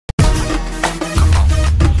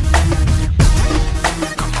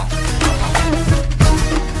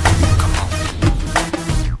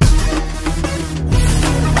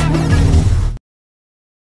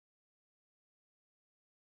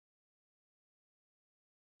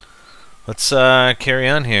Let's carry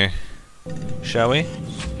on here, shall we?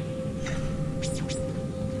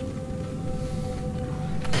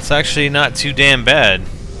 It's actually not too damn bad.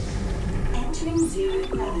 Entering zero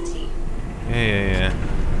gravity. Yeah.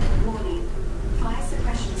 Warning. Fire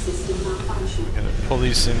suppression system malfunction. Gotta pull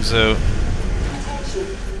these things out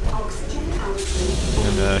Attention. Oxygen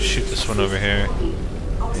output. and shoot this one over here.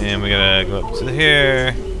 And we gotta go up to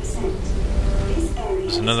here. There's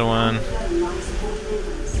another one.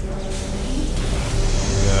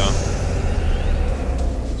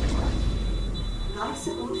 Life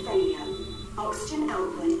support failure. Oxygen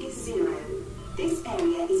output is 0. This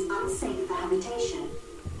area is unsafe for habitation.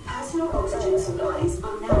 Personal oxygen supplies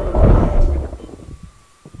are now required.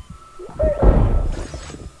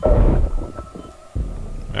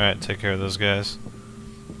 Alright, take care of those guys.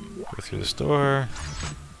 Go through this door.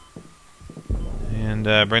 And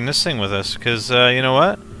bring this thing with us, because you know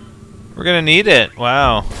what? We're gonna need it.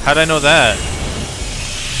 Wow. How'd I know that?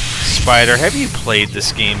 Spider, have you played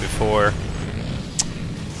this game before?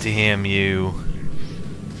 Damn you.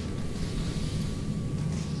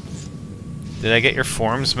 Did I get your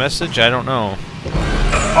forums message? I don't know.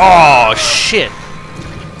 Oh, shit!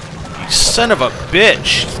 You son of a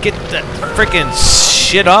bitch! Get that freaking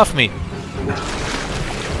shit off me!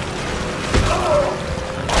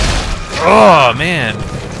 Oh, man!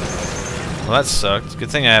 Well, that sucked.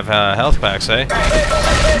 Good thing I have health packs, eh?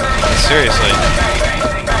 Seriously.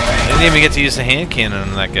 I didn't even get to use the hand cannon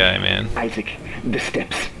on that guy, man. Isaac, the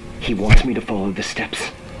steps. He wants me to follow the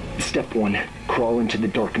steps. Step 1, crawl into the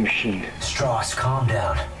dark machine. Strauss, calm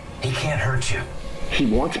down. He can't hurt you. He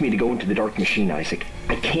wants me to go into the dark machine, Isaac.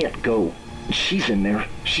 I can't go. She's in there.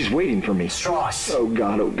 She's waiting for me. Strauss! Oh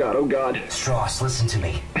God, oh God, oh God. Strauss, listen to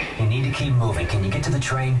me. You need to keep moving. Can you get to the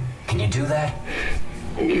train? Can you do that?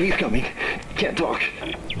 He's coming. Can't talk.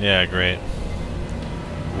 Yeah, great.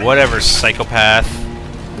 Whatever, psychopath.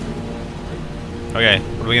 Okay,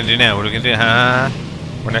 what are we gonna do now? What are we gonna do? Huh?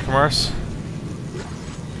 We're Necromorphs?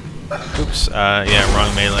 Oops, yeah,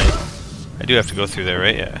 wrong melee. I do have to go through there,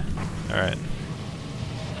 right? Yeah. Alright.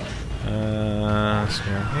 Let's go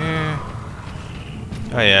here.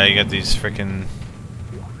 Oh yeah, you got these frickin'...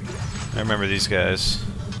 I remember these guys.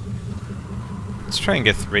 Let's try and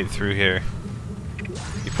get right through here.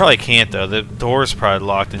 You probably can't though, the door's probably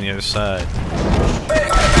locked on the other side.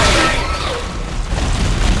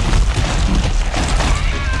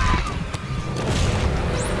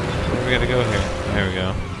 Where we gotta go here? There we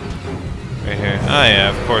go. Right here. Oh yeah,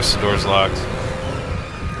 of course the door's locked.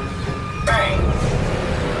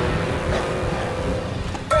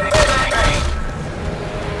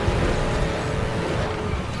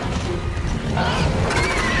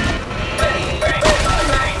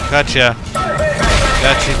 Gotcha.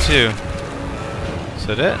 Got you too. Is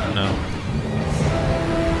that it? No.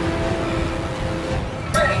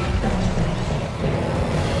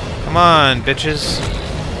 Come on, bitches.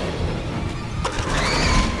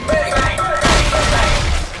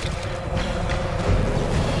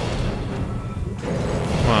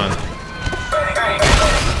 Come on.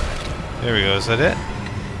 There we go. Is that it?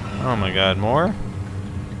 Oh my god, more?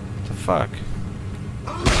 What the fuck?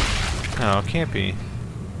 No, it can't be.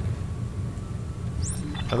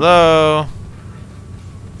 Hello?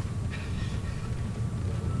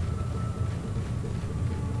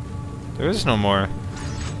 There is no more.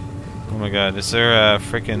 Oh my god, is there a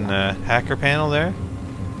freaking hacker panel there?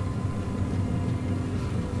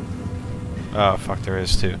 Oh fuck, there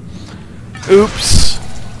is too. Oops!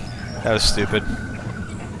 That was stupid.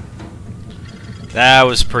 That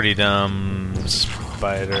was pretty dumb,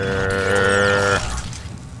 Spider.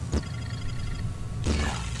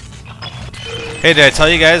 Hey, did I tell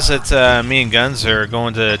you guys that me and Guns are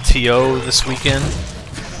going to TO this weekend?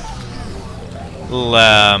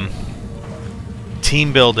 Little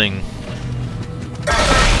team building.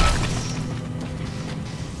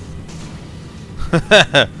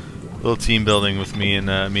 Little team building with me and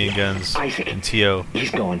Guns Isaac, and TO. He's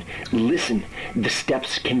gone. Listen, the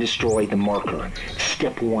steps can destroy the marker.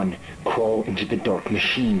 Step 1, crawl into the dark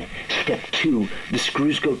machine. Step 2, the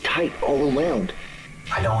screws go tight all around.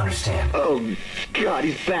 I don't understand. Oh, God,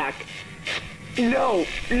 he's back. No!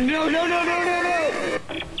 No, no, no, no, no, no!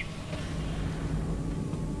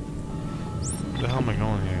 Where the hell am I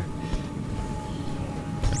going here?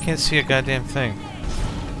 I can't see a goddamn thing.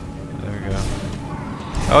 There we go.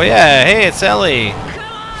 Oh yeah, hey, it's Ellie!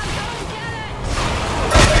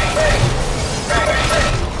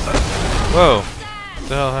 Whoa! What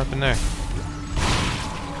the hell happened there?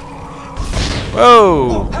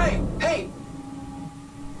 Whoa! Hey! Hey!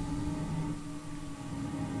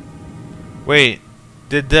 Wait,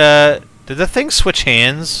 did the thing switch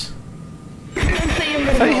hands? don't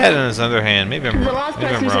I let thought he him had it go. in his other hand. Maybe I'm The last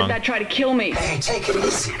maybe person I'm who said wrong. that tried to kill me. Hey, take it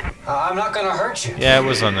easy. I'm not gonna hurt you. Yeah, it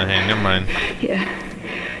was on the hand. Never mind. Yeah,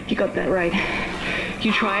 you got that right.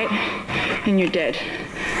 You try it, and you're dead.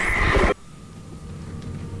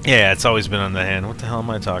 Yeah, it's always been on the hand. What the hell am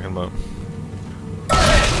I talking about?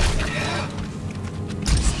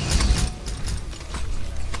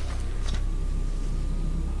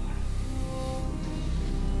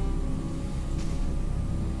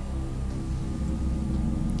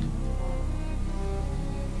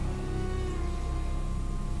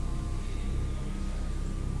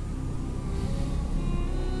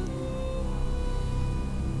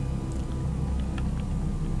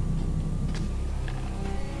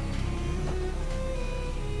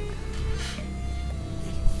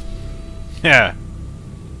 Yeah.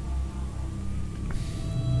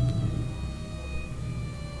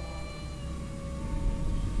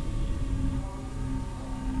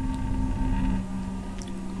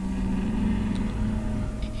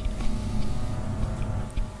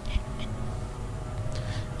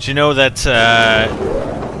 Do you know that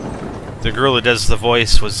the girl who does the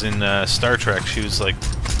voice was in Star Trek? She was like, I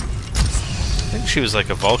think she was like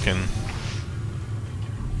a Vulcan.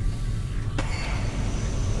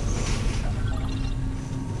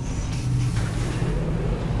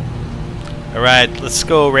 Alright, let's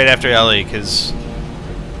go right after Ellie, because...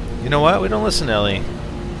 You know what? We don't listen to Ellie.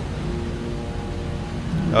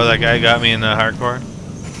 Oh, that guy got me in hardcore?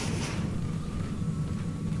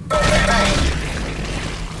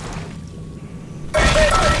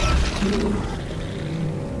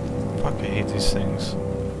 Fuck, I hate these things.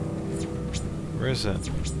 Where is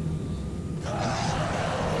it?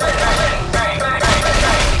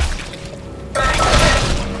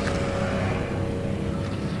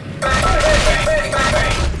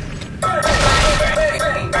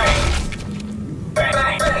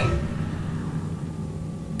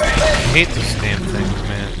 I hate those damn things,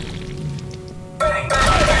 man.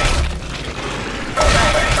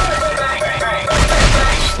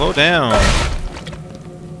 Slow down.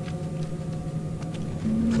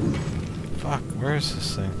 Fuck, where is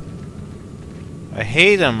this thing? I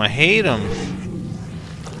hate him, I hate him.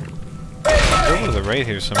 Go to the right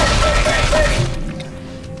here somewhere.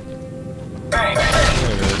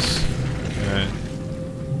 There it is. Alright.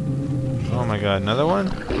 Oh my god, another one?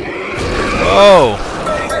 Whoa!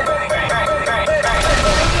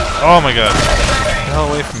 Oh my god. Get the hell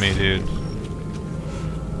away from me, dude.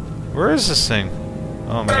 Where is this thing?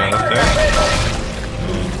 Oh my god, up there?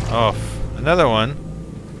 Oh, another one.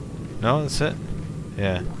 No, that's it?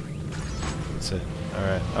 Yeah. That's it.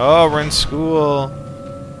 Alright. Oh, we're in school.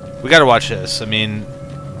 We gotta watch this. I mean,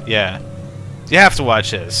 yeah. You have to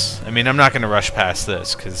watch this. I mean, I'm not gonna rush past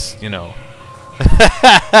this, because, you know.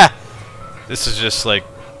 This is just, like,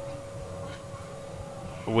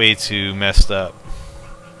 way too messed up.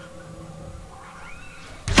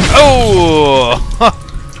 Oh!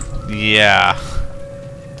 Yeah.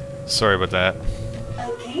 Sorry about that.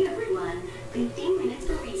 Okay, everyone. 15 minutes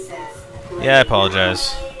for recess. Yeah, I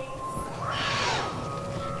apologize.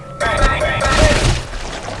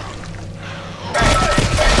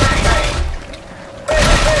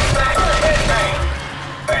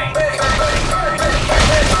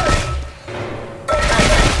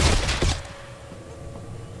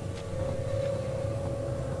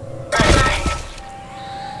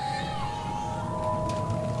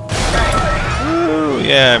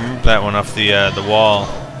 Yeah, I moved that one off the wall,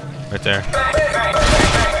 right there.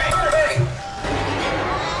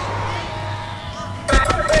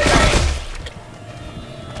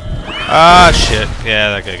 Ah, shit. Yeah,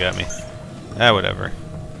 that guy got me. Ah, whatever.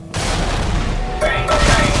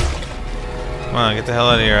 Come on, get the hell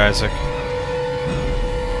out of here, Isaac.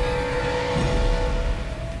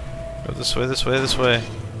 Go this way, this way, this way.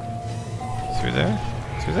 Through there?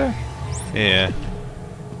 Through there? Yeah.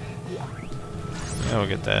 Yeah, we'll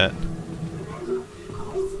get that.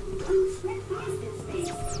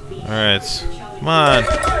 Alright. Come on.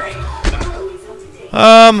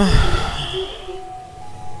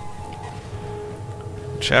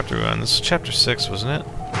 Chapter 1. This is chapter 6, wasn't it?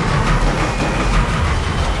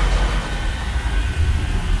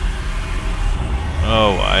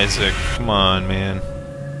 Oh, Isaac. Come on, man.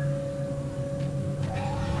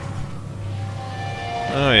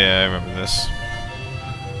 Oh yeah, I remember this.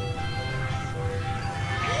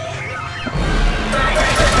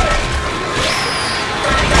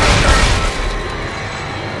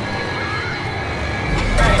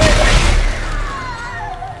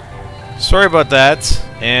 Sorry about that.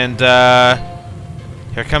 And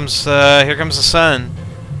here comes the sun.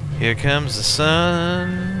 Here comes the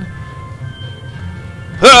sun.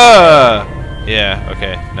 Ah! Yeah,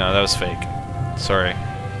 okay. No, that was fake. Sorry.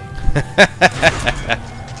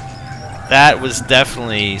 That was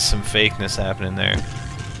definitely some fakeness happening there.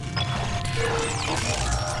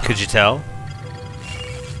 Could you tell?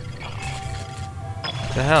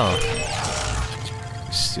 What the hell?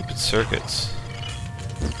 These stupid circuits.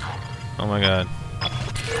 Oh my god.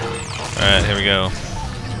 Alright, here we go.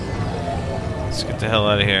 Let's get the hell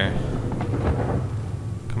out of here.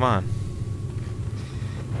 Come on.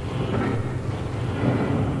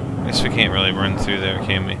 I guess we can't really run through there,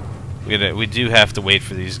 can we? We do have to wait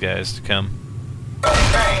for these guys to come.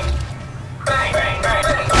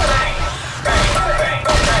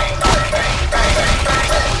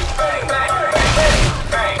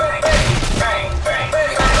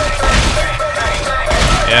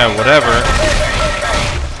 Yeah, whatever.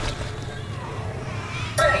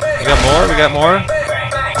 We got more? We got more?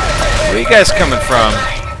 Where are you guys coming from?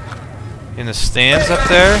 In the stands up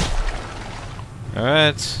there?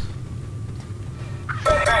 Alright.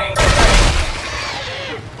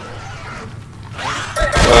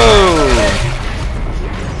 Whoa!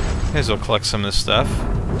 May as well collect some of this stuff.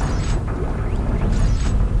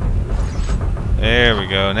 There we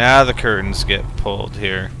go. Now the curtains get pulled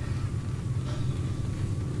here.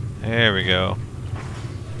 There we go.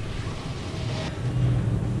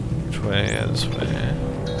 Which way? Yeah, this way.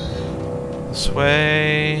 This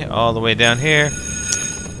way. All the way down here.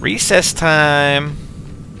 Recess time!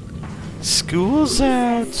 School's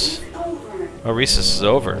out! Oh, recess is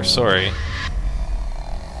over. Sorry.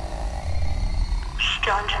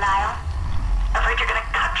 Still in denial? Afraid you're gonna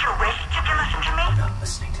cut your wrists if you listen to me? I'm not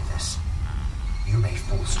listening to this. You may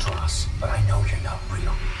fool Strauss, but I know you're not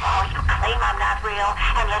real. Oh, you claim I'm not real,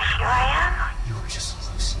 and yet here I am? You are just a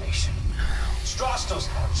hallucination. Strauss knows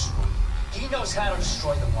how to destroy you. He knows how to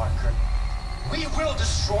destroy the marker. We will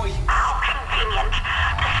destroy you. How convenient.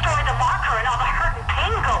 Destroy the marker and all the hurt and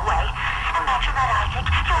pain go away. Imagine that, Isaac.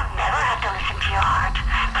 You'll never have to listen to your heart.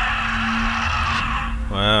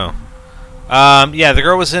 Wow. Yeah, the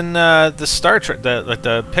girl was in the Star Trek,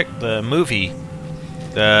 the movie,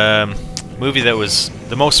 the movie that was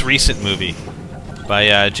the most recent movie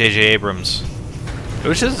by J.J. Abrams,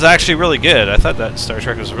 which is actually really good. I thought that Star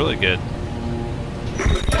Trek was really good.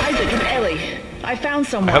 Isaac, it's Ellie. I found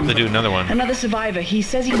someone. I hope they do another one. Another survivor. He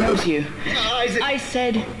says he knows you. Isaac. I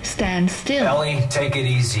said, stand still. Ellie, take it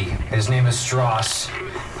easy. His name is Strauss.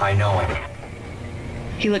 I know him.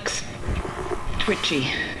 He looks twitchy.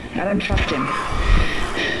 I don't trust him.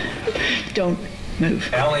 Don't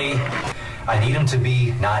move. Ellie, I need him to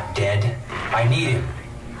be not dead. I need him.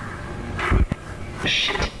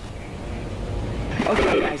 Shit.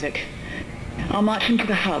 Okay, Isaac. I'll march him to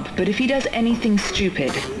the hub, but if he does anything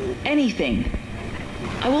stupid, anything,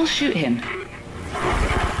 I will shoot him.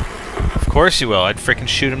 Of course you will. I'd freaking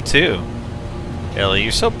shoot him too. Ellie,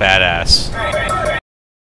 you're so badass.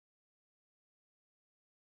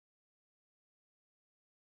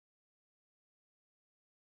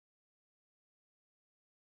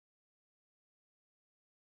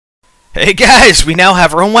 Hey guys, we now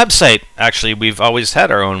have our own website. Actually, we've always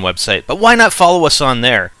had our own website, but why not follow us on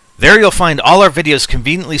there? There you'll find all our videos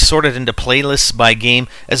conveniently sorted into playlists by game,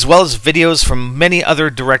 as well as videos from many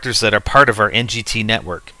other directors that are part of our NGT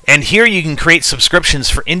network. And here you can create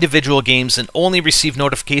subscriptions for individual games and only receive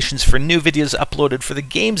notifications for new videos uploaded for the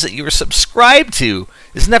games that you are subscribed to.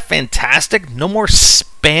 Isn't that fantastic? No more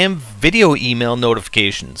spam video email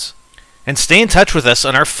notifications. And stay in touch with us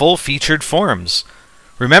on our full featured forums.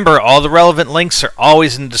 Remember, all the relevant links are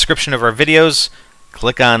always in the description of our videos.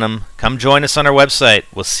 Click on them. Come join us on our website.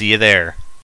 We'll see you there.